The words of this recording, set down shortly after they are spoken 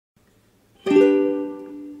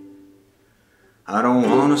I don't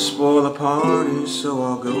wanna spoil the party, so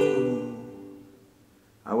I'll go.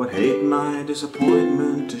 I would hate my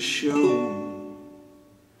disappointment to show.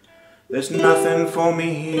 There's nothing for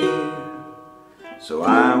me here, so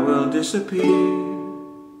I will disappear.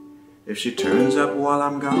 If she turns up while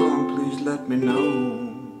I'm gone, please let me know.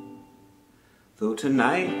 Though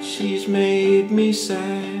tonight she's made me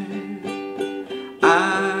sad,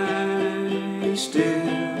 I still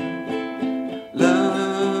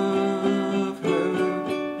love her.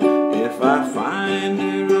 If I find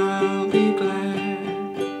her, I'll be glad.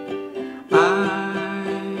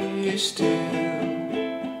 I still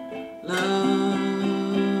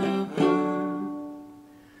love her.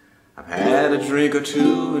 I've had a drink or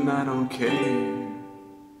two and I don't care.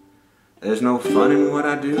 There's no fun in what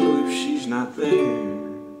I do if she's not there.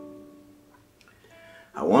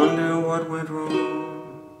 I wonder what went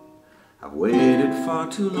wrong. I've waited far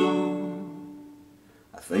too long.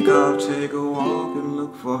 I think I'll take a walk and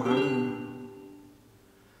look for her.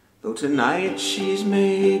 Though tonight she's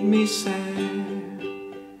made me sad,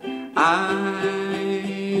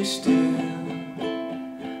 I still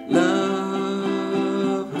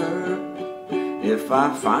love her. If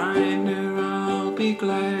I find her, I'll be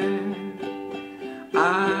glad.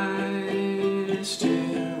 I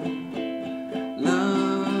still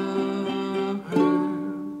love her.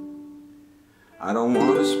 I don't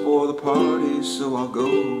want to spoil the party, so I'll go.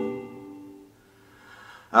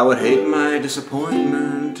 I would hate my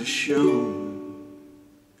disappointment to show.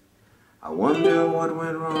 I wonder what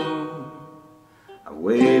went wrong. I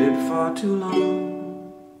waited far too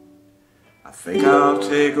long. I think I'll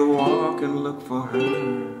take a walk and look for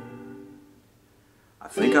her. I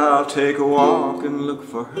think I'll take a walk and look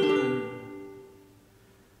for her.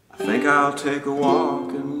 I think I'll take a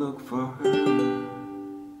walk and look for her.